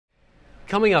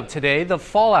Coming up today, the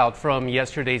fallout from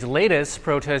yesterday's latest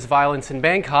protest violence in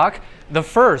Bangkok, the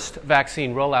first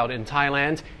vaccine rollout in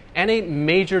Thailand, and a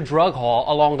major drug haul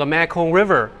along the Mekong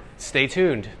River. Stay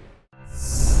tuned.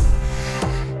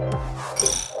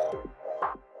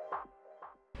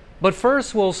 But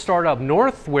first, we'll start up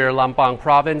north, where Lampang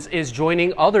Province is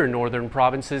joining other northern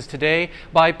provinces today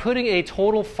by putting a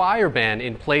total fire ban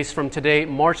in place from today,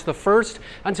 March the 1st,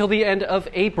 until the end of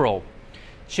April.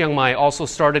 Chiang Mai also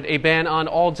started a ban on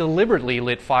all deliberately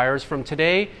lit fires from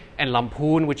today, and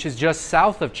Lamphun, which is just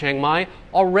south of Chiang Mai,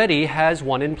 already has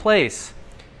one in place.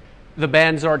 The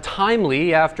bans are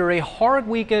timely after a horrid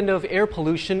weekend of air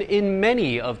pollution in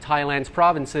many of Thailand's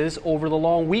provinces over the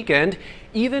long weekend,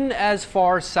 even as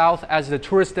far south as the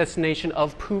tourist destination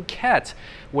of Phuket,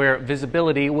 where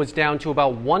visibility was down to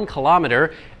about 1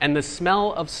 kilometer and the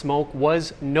smell of smoke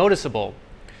was noticeable.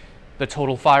 The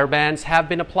total fire bans have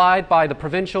been applied by the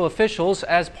provincial officials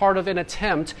as part of an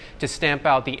attempt to stamp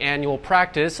out the annual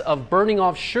practice of burning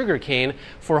off sugarcane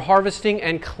for harvesting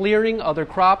and clearing other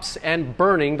crops and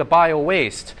burning the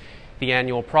bio-waste. The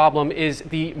annual problem is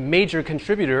the major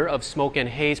contributor of smoke and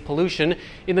haze pollution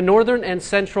in the northern and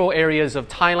central areas of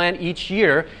Thailand each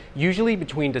year, usually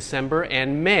between December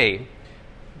and May,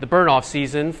 the burn-off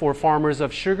season for farmers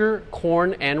of sugar,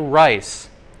 corn, and rice.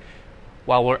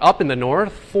 While we're up in the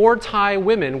north, 4 Thai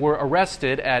women were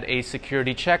arrested at a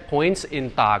security checkpoint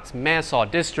in Thak's Mae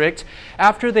Sot district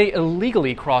after they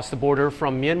illegally crossed the border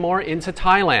from Myanmar into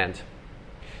Thailand.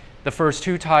 The first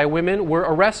 2 Thai women were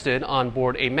arrested on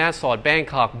board a Mae Sot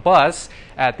Bangkok bus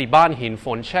at the Ban Hin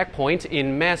Phon checkpoint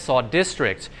in Mae Sot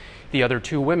district. The other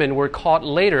 2 women were caught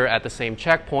later at the same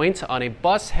checkpoint on a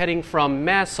bus heading from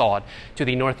Mae Sot to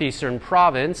the northeastern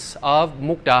province of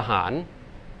Mukdahan.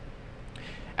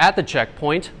 At the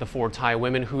checkpoint, the 4 Thai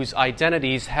women whose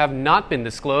identities have not been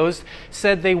disclosed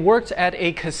said they worked at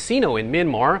a casino in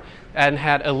Myanmar and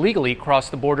had illegally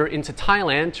crossed the border into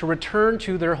Thailand to return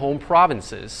to their home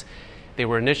provinces. They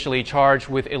were initially charged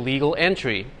with illegal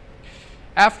entry.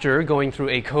 After going through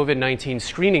a COVID-19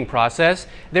 screening process,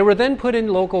 they were then put in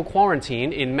local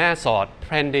quarantine in Mae Sot,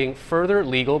 pending further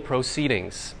legal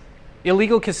proceedings.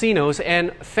 Illegal casinos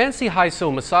and fancy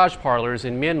high-so massage parlors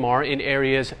in Myanmar in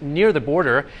areas near the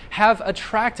border have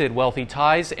attracted wealthy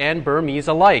Thais and Burmese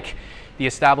alike. The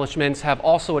establishments have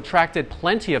also attracted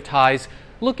plenty of Thais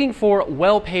looking for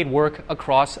well-paid work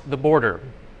across the border.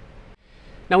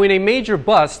 Now, in a major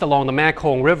bust along the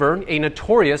Mekong River, a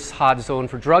notorious hot zone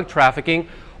for drug trafficking,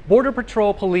 Border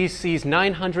Patrol police seized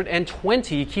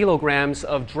 920 kilograms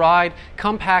of dried,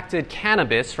 compacted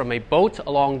cannabis from a boat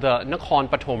along the Nakhon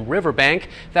Pathom riverbank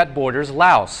that borders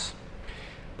Laos.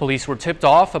 Police were tipped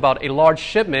off about a large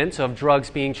shipment of drugs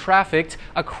being trafficked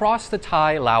across the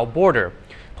Thai-Lao border.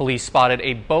 Police spotted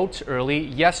a boat early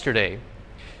yesterday.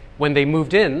 When they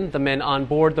moved in, the men on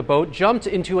board the boat jumped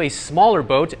into a smaller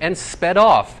boat and sped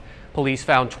off. Police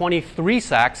found 23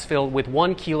 sacks filled with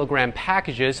 1 kilogram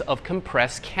packages of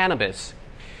compressed cannabis.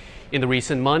 In the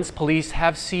recent months, police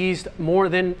have seized more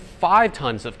than 5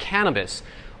 tons of cannabis,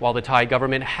 while the Thai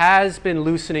government has been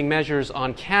loosening measures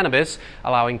on cannabis,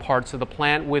 allowing parts of the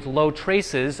plant with low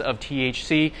traces of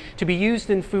THC to be used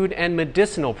in food and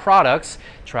medicinal products.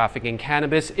 Trafficking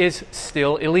cannabis is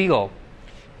still illegal.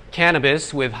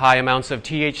 Cannabis with high amounts of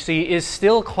THC is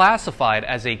still classified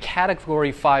as a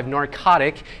Category 5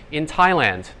 narcotic in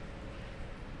Thailand.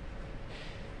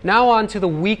 Now on to the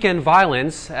weekend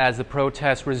violence as the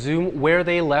protests resume where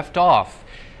they left off.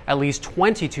 At least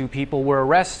 22 people were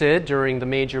arrested during the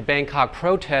major Bangkok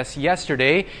protests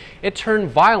yesterday. It turned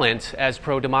violent as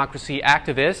pro-democracy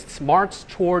activists marched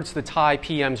towards the Thai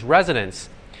PM's residence.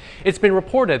 It's been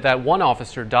reported that 1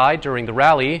 officer died during the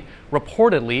rally,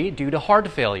 reportedly due to heart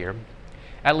failure.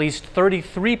 At least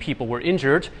 33 people were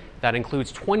injured. That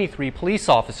includes 23 police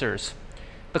officers.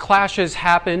 The clashes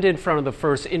happened in front of the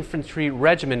 1st Infantry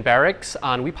Regiment barracks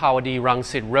on Vipawadi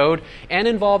Rangsit Road and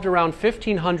involved around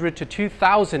 1,500 to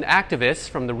 2,000 activists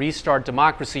from the Restart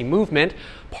Democracy movement,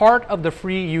 part of the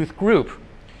Free Youth Group.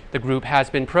 The group has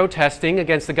been protesting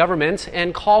against the government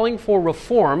and calling for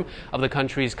reform of the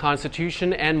country's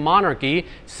constitution and monarchy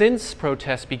since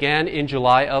protests began in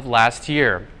July of last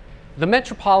year. The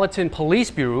Metropolitan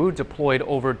Police Bureau deployed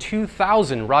over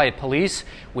 2,000 riot police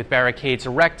with barricades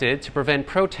erected to prevent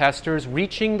protesters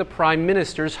reaching the Prime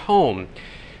Minister's home.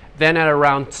 Then at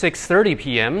around 6:30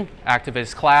 p.m.,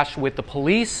 activists clashed with the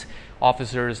police.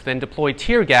 Officers then deployed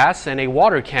tear gas and a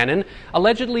water cannon,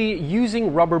 allegedly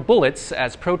using rubber bullets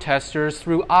as protesters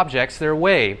threw objects their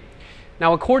way.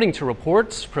 Now, according to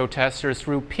reports, protesters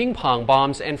threw ping-pong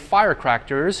bombs and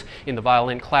firecrackers in the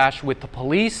violent clash with the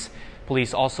police.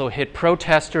 Police also hit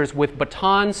protesters with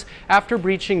batons after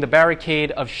breaching the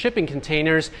barricade of shipping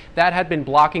containers that had been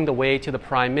blocking the way to the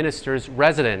Prime Minister's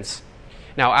residence.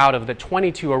 Now, out of the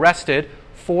 22 arrested,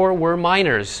 4 were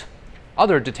minors.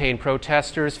 Other detained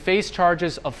protesters face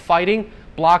charges of fighting,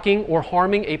 blocking, or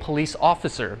harming a police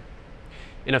officer.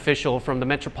 An official from the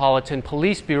Metropolitan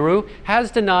Police Bureau has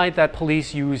denied that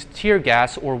police used tear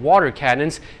gas or water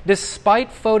cannons,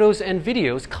 despite photos and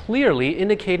videos clearly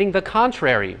indicating the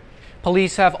contrary.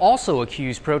 Police have also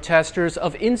accused protesters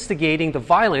of instigating the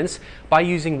violence by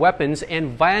using weapons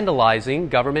and vandalizing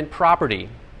government property.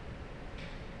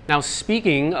 Now,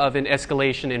 speaking of an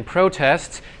escalation in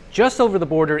protests, just over the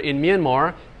border in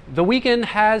Myanmar, the weekend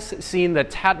has seen the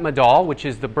Tatmadaw, which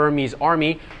is the Burmese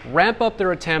army, ramp up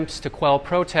their attempts to quell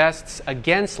protests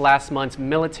against last month's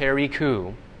military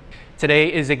coup.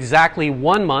 Today is exactly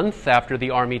 1 month after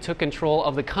the army took control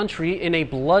of the country in a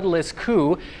bloodless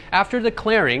coup after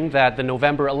declaring that the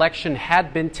November election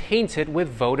had been tainted with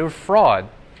voter fraud.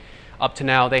 Up to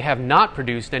now, they have not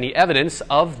produced any evidence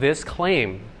of this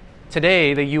claim.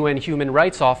 Today, the UN Human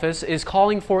Rights Office is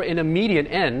calling for an immediate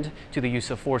end to the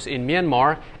use of force in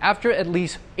Myanmar after at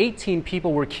least 18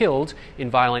 people were killed in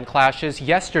violent clashes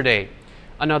yesterday.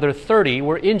 Another 30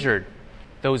 were injured.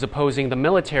 Those opposing the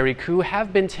military coup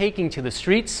have been taking to the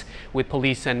streets, with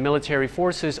police and military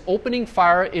forces opening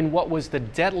fire in what was the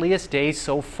deadliest day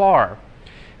so far.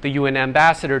 The UN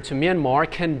ambassador to Myanmar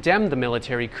condemned the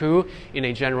military coup in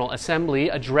a General Assembly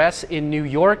address in New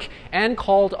York and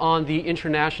called on the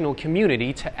international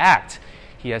community to act.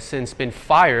 He has since been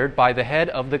fired by the head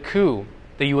of the coup.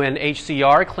 The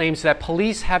UNHCR claims that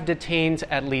police have detained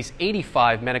at least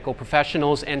 85 medical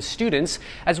professionals and students,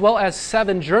 as well as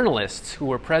 7 journalists who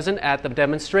were present at the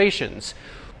demonstrations.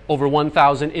 Over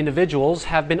 1,000 individuals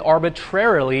have been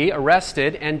arbitrarily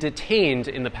arrested and detained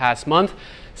in the past month.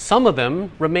 Some of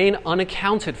them remain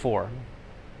unaccounted for.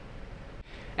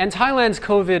 And Thailand's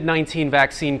COVID-19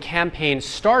 vaccine campaign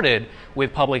started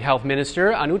with Public Health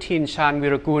Minister Anutin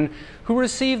Charnvirakul, who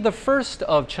received the first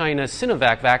of China's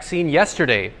Sinovac vaccine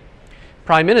yesterday.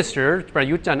 Prime Minister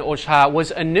Prayut Chan-o-cha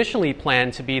was initially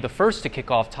planned to be the first to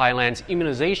kick off Thailand's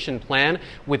immunization plan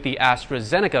with the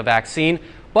AstraZeneca vaccine,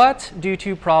 but due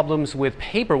to problems with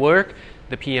paperwork,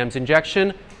 the PM's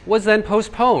injection was then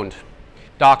postponed.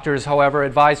 Doctors, however,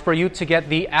 advised Prayut to get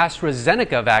the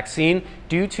AstraZeneca vaccine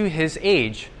due to his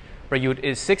age. Prayut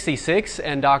is 66,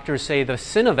 and doctors say the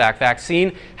Sinovac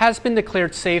vaccine has been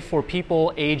declared safe for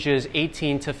people ages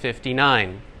 18 to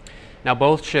 59. Now,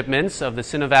 both shipments of the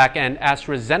Sinovac and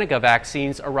AstraZeneca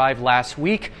vaccines arrived last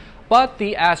week, but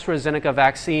the AstraZeneca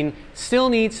vaccine still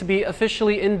needs to be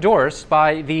officially endorsed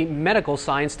by the Medical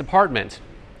Science Department.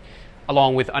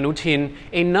 Along with Anutin,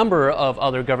 a number of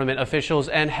other government officials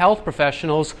and health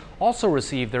professionals also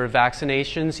received their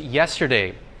vaccinations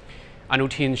yesterday.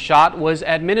 Anutin's shot was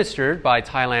administered by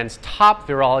Thailand's top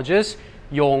virologist,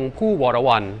 Yongpu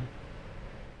Warawan.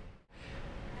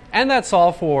 And that's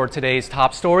all for today's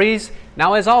top stories.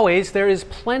 Now, as always, there is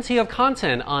plenty of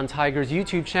content on Thaiger's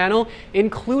YouTube channel,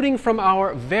 including from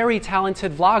our very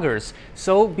talented vloggers,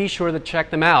 so be sure to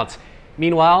check them out.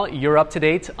 Meanwhile, you're up to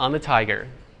date on the Thaiger.